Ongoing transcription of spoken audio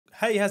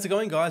Hey, how's it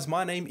going guys?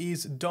 My name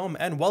is Dom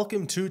and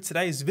welcome to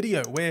today's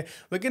video where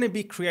we're going to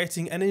be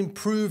creating an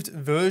improved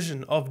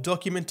version of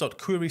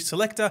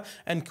document.querySelector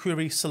and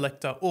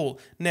querySelector all.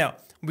 Now,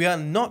 we are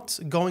not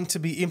going to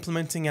be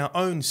implementing our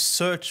own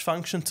search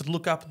function to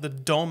look up the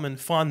DOM and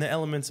find the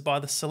elements by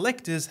the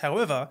selectors.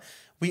 However,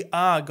 we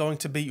are going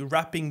to be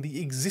wrapping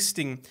the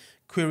existing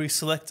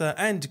querySelector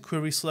and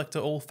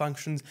querySelector all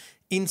functions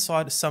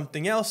inside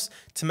something else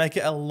to make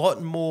it a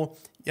lot more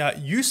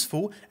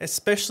useful,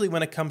 especially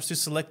when it comes to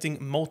selecting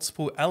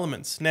multiple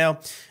elements. Now,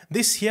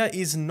 this here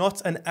is not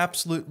an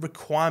absolute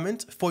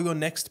requirement for your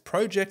next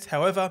project.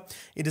 However,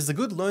 it is a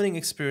good learning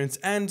experience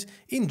and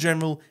in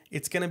general,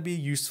 it's going to be a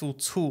useful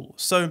tool.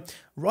 So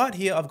right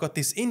here, I've got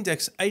this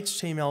index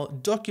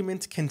HTML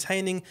document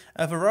containing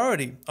a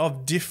variety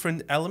of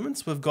different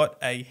elements. We've got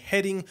a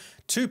heading,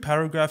 2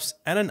 paragraphs,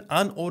 and an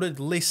unordered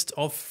list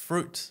of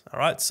fruit. All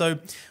right, so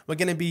we're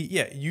going to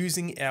be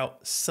using our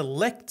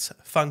select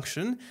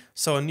function.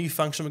 So a new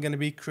function we're going to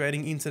be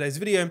creating in today's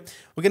video.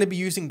 We're going to be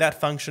using that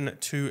function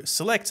to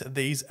select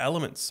these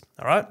elements.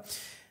 All right.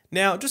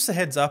 Now, just a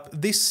heads up,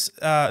 this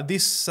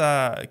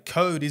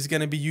code is going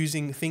to be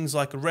using things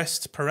like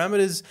REST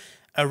parameters,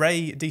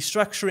 array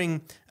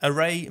destructuring,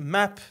 array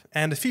map,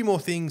 and a few more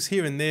things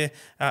here and there,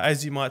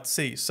 as you might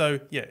see. So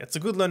yeah, it's a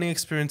good learning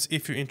experience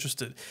if you're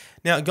interested.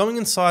 Now, going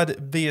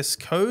inside VS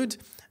Code,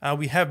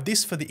 we have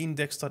this for the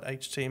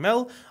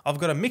index.html. I've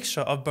got a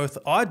mixture of both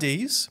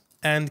IDs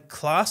and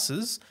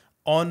classes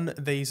on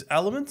these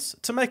elements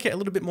to make it a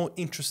little bit more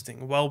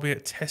interesting while we're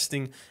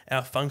testing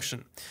our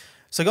function.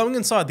 So going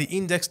inside the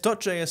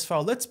index.js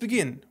file, let's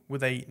begin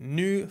with a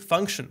new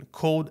function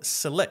called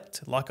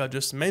select, like I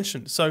just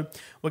mentioned. So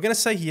we're going to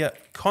say here,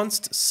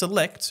 const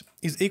select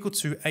is equal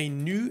to a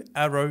new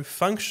arrow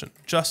function,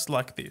 just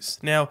like this.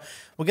 Now,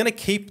 we're going to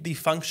keep the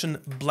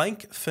function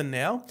blank for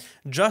now,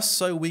 just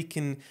so we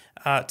can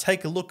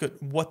take a look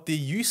at what the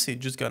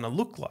usage is going to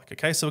look like.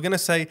 Okay, so we're going to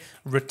say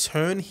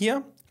return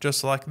here,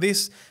 just like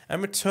this,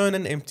 and return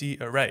an empty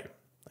array.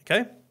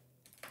 Okay.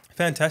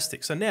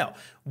 Fantastic. So now,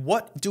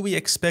 what do we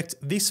expect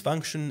this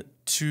function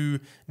to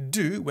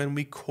do when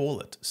we call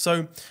it?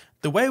 So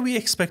the way we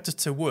expect it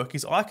to work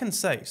is I can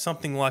say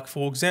something like,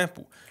 for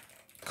example,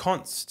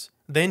 const,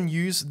 then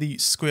use the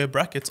square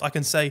brackets. I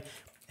can say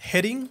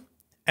heading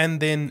and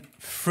then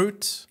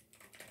fruit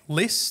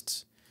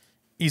list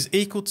is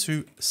equal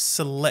to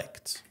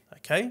select.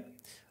 Okay.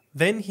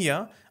 Then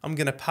here, I'm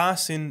going to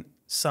pass in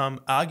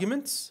some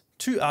arguments,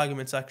 2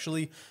 arguments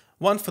actually,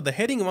 one for the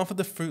heading and one for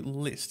the fruit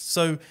list.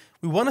 So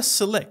we want to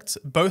select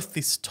both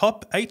this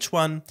top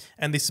H1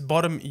 and this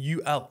bottom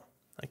UL.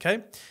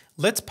 Okay,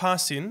 let's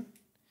pass in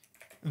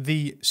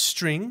the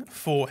string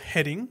for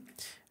heading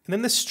and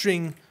then the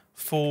string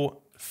for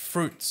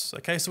fruits.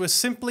 Okay, so we're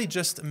simply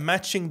just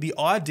matching the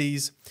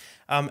IDs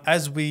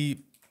as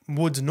we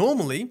would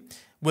normally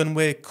when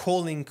we're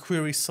calling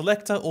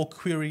querySelector or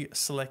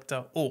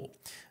querySelector all.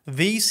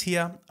 These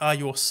here are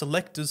your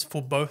selectors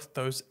for both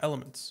those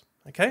elements.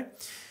 Okay.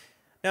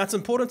 Now, it's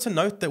important to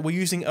note that we're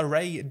using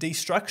array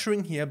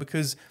destructuring here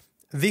because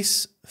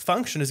this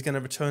function is going to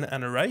return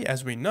an array,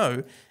 as we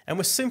know, and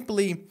we're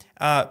simply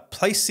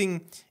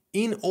placing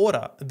in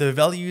order the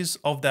values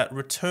of that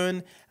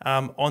return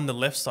on the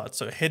left side.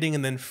 So heading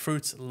and then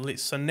fruit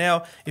list. So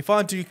now if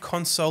I do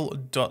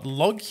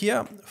console.log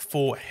here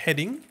for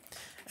heading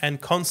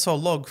and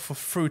console log for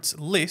fruit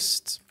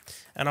list,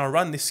 and I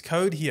run this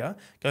code here,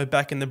 go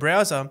back in the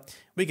browser,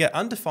 we get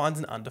undefined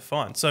and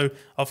undefined. So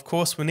of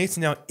course we need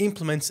to now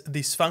implement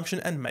this function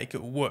and make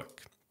it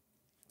work.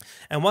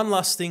 And one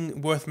last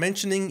thing worth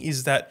mentioning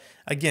is that,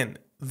 again,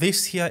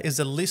 this here is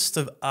a list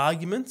of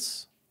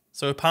arguments.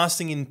 So we're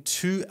passing in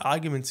 2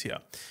 arguments here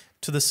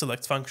to the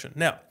select function.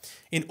 Now,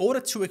 in order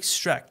to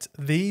extract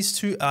these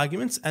 2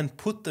 arguments and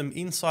put them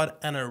inside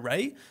an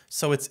array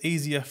so it's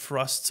easier for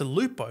us to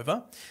loop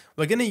over,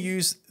 we're going to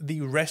use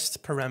the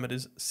REST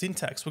parameters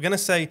syntax. We're going to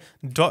say ...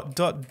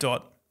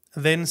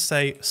 then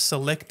say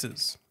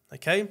selectors.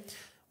 Okay,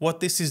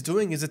 what this is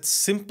doing is it's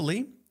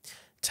simply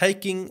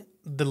taking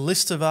the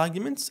list of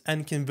arguments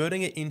and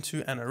converting it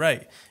into an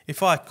array.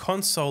 If I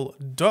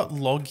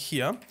console.log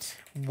here,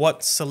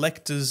 what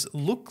selectors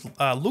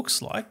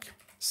looks like,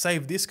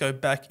 save this, go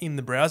back in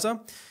the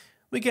browser,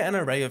 we get an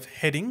array of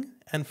heading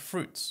and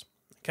fruits.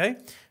 Okay,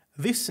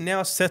 this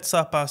now sets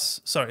us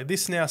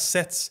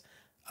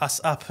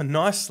up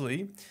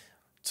nicely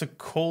to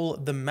call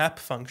the map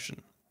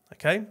function.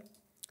 Okay,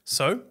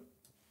 so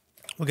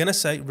we're going to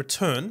say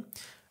return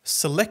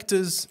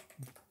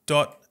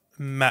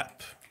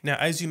selectors.map. Now,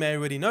 as you may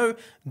already know,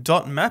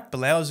 .map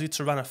allows you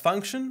to run a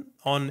function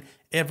on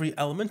every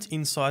element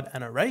inside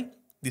an array,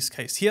 this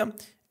case here,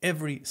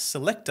 every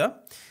selector,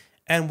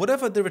 and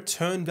whatever the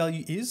return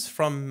value is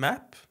from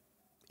map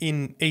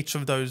in each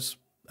of those,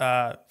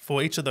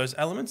 for each of those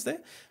elements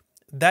there,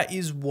 that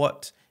is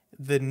what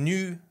the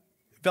new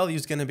value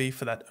is going to be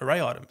for that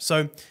array item.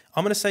 So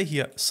I'm going to say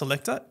here,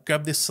 selector,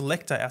 grab this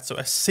selector out, so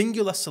a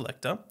singular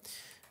selector.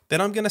 Then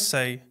I'm going to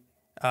say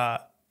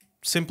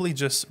simply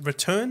just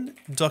return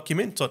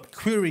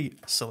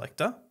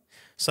document.querySelector.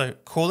 So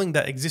calling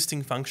that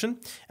existing function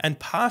and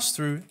pass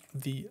through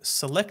the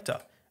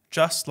selector,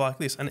 just like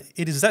this. And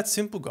it is that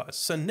simple, guys.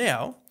 So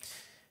now,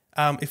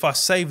 if I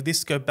save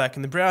this, go back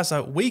in the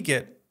browser, we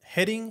get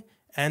heading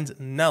and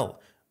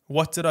null.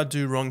 What did I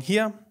do wrong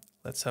here?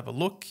 Let's have a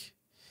look.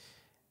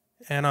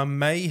 And I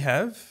may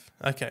have,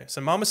 okay,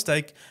 so my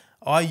mistake,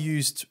 I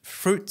used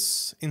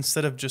fruits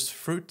instead of just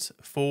fruit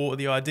for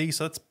the ID.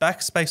 So let's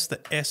backspace the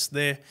S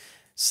there,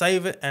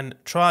 save it and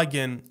try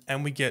again.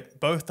 And we get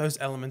both those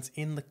elements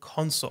in the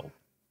console,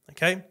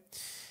 okay?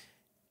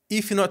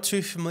 If you're not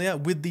too familiar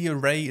with the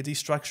array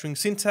destructuring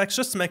syntax,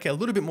 just to make it a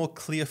little bit more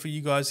clear for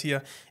you guys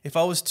here, if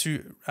I was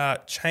to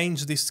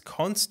change this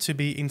const to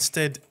be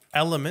instead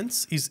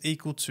elements is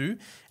equal to,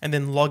 and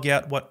then log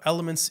out what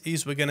elements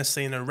is, we're going to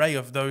see an array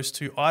of those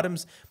two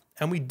items,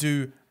 and we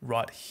do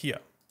right here.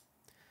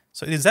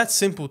 So it is that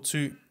simple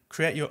to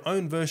create your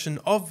own version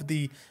of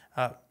the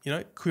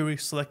query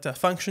selector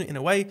function in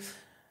a way,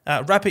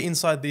 wrap it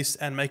inside this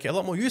and make it a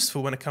lot more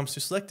useful when it comes to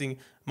selecting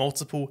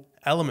multiple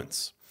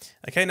elements.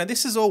 Okay, now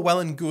this is all well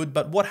and good,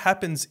 but what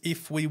happens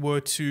if we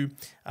were to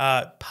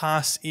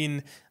pass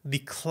in the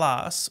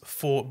class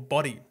for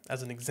body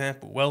as an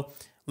example? Well,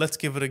 let's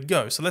give it a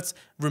go. So let's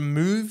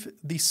remove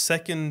the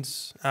second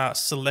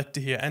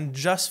selector here and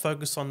just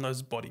focus on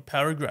those body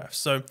paragraphs.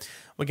 So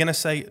we're going to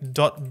say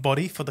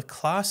 .body for the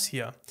class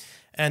here.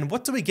 And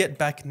what do we get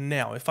back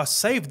now? If I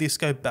save this,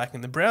 go back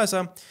in the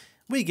browser,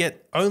 we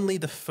get only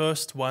the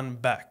first one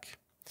back.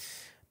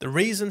 The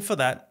reason for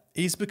that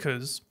is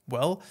because,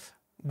 well,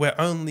 we're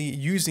only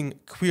using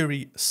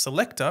query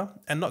selector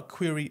and not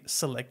query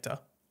selector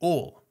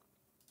all.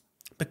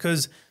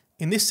 Because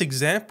in this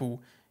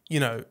example,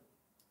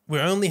 we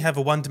only have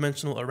a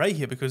one-dimensional array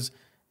here because,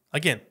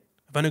 again,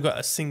 I've only got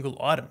a single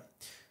item.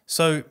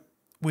 So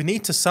we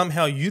need to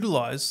somehow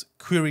utilize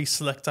query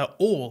selector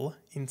all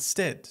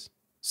instead.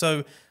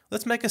 So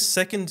let's make a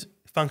second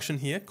function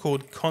here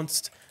called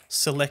const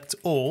select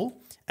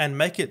all and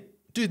make it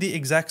do the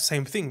exact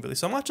same thing, really.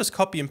 So I might just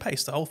copy and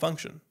paste the whole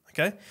function,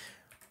 okay?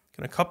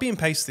 Going to copy and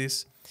paste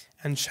this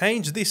and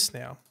change this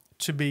now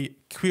to be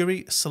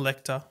query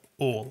selector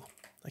all,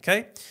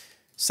 okay?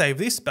 Save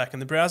this back in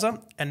the browser.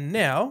 And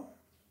now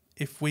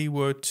if we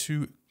were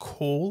to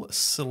call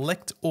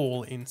select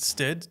all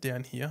instead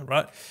down here,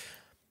 right?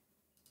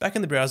 Back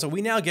in the browser,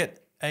 we now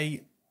get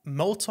a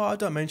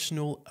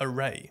multi-dimensional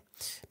array.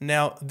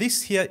 Now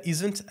this here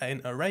isn't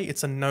an array,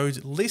 it's a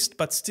node list,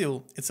 but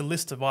still it's a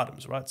list of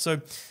items, right?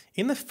 So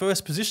in the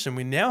first position,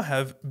 we now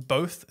have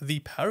both the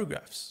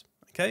paragraphs,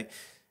 okay?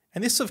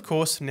 And this, of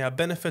course, now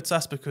benefits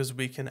us because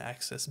we can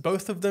access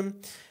both of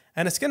them.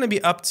 And it's going to be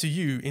up to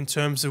you in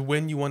terms of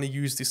when you want to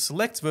use the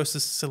select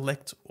versus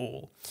select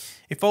all.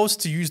 If I was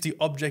to use the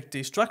object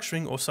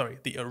destructuring, or sorry,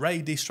 the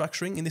array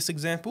destructuring in this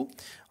example,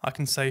 I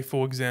can say,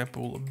 for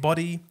example,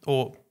 body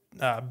or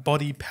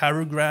body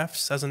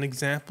paragraphs as an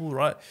example,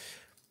 right?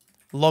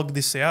 Log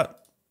this out,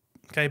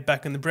 okay,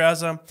 back in the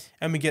browser,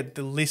 and we get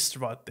the list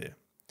right there.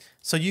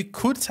 So you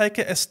could take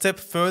it a step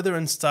further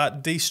and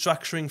start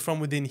destructuring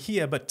from within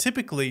here, but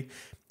typically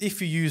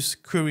if you use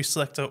query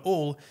selector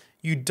all,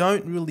 you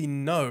don't really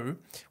know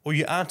or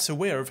you aren't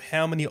aware of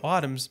how many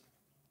items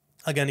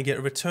are going to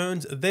get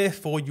returned.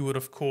 Therefore, you would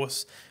of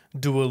course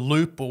do a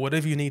loop or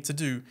whatever you need to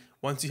do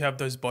once you have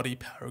those body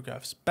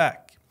paragraphs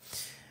back.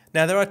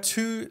 Now there are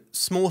two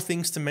small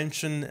things to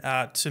mention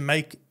to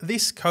make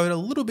this code a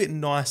little bit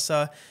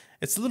nicer.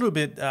 It's a little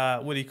bit,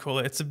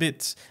 it's a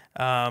bit,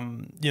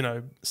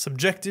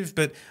 subjective,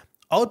 but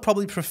I would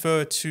probably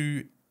prefer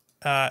to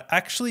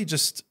actually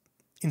just,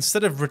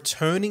 instead of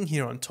returning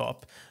here on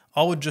top,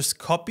 I would just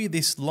copy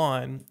this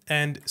line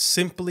and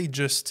simply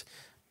just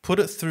put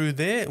it through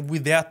there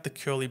without the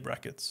curly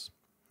brackets,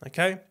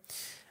 okay?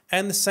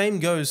 And the same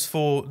goes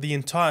for the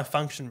entire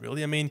function,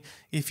 really. I mean,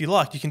 if you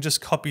like, you can just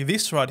copy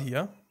this right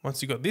here,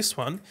 once you got this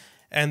one,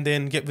 and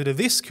then get rid of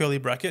this curly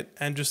bracket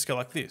and just go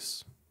like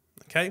this.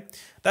 Okay,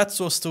 that's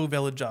all still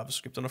valid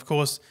JavaScript. And of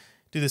course,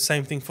 do the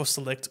same thing for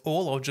select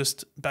all. I'll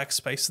just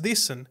backspace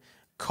this and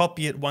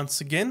copy it once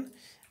again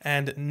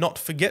and not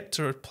forget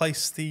to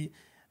replace the,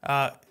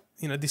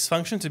 this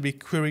function to be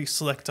query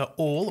selector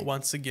all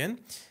once again.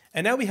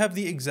 And now we have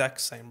the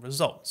exact same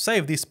result.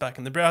 Save this back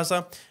in the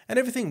browser and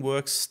everything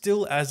works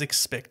still as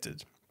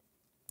expected.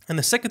 And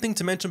the second thing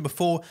to mention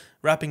before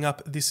wrapping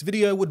up this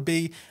video would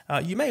be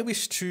you may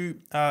wish to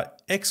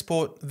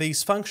export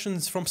these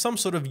functions from some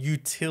sort of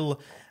util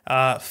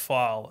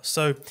file.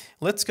 So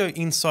let's go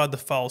inside the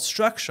file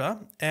structure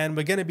and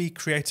we're going to be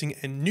creating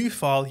a new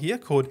file here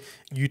called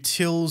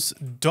utils.js.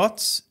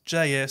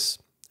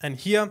 And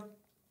here I'm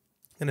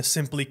going to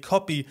simply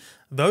copy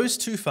those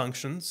two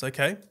functions,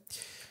 okay?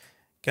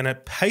 Going to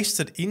paste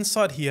it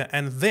inside here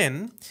and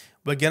then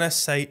we're going to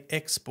say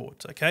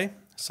export, okay?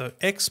 So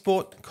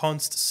export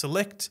const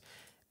select,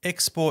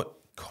 export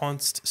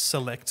const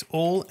select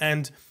all.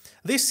 And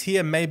this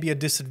here may be a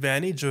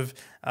disadvantage of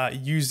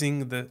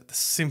using the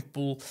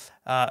simple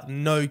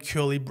no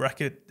curly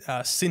bracket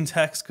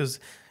syntax because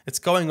it's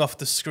going off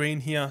the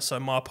screen here. So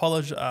my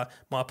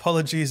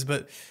apologies,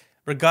 but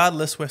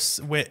regardless,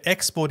 we're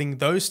exporting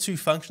those two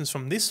functions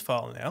from this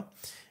file now,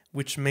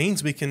 which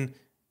means we can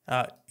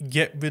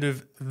get rid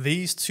of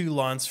these two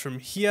lines from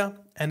here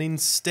and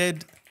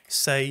instead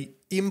say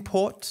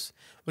import.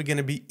 We're going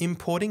to be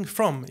importing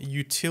from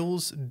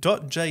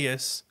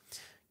utils.js,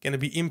 going to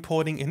be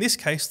importing, in this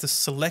case, the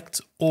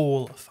select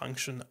all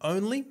function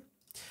only.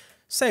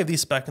 Save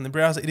this back in the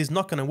browser. It is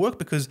not going to work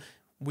because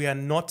we are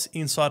not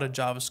inside a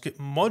JavaScript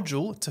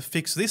module. To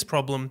fix this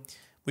problem,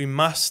 we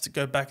must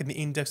go back in the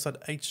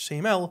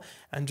index.html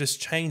and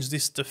just change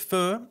this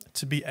defer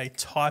to be a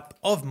type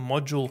of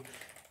module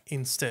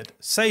instead.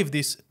 Save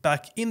this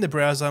back in the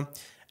browser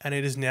and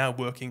it is now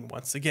working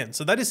once again.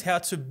 So that is how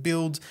to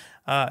build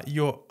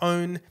your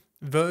own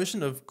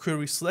version of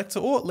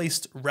querySelector, or at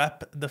least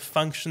wrap the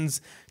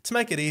functions to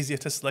make it easier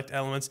to select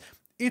elements.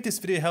 If this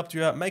video helped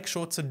you out, make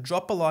sure to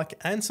drop a like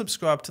and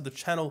subscribe to the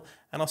channel,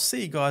 and I'll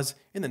see you guys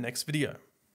in the next video.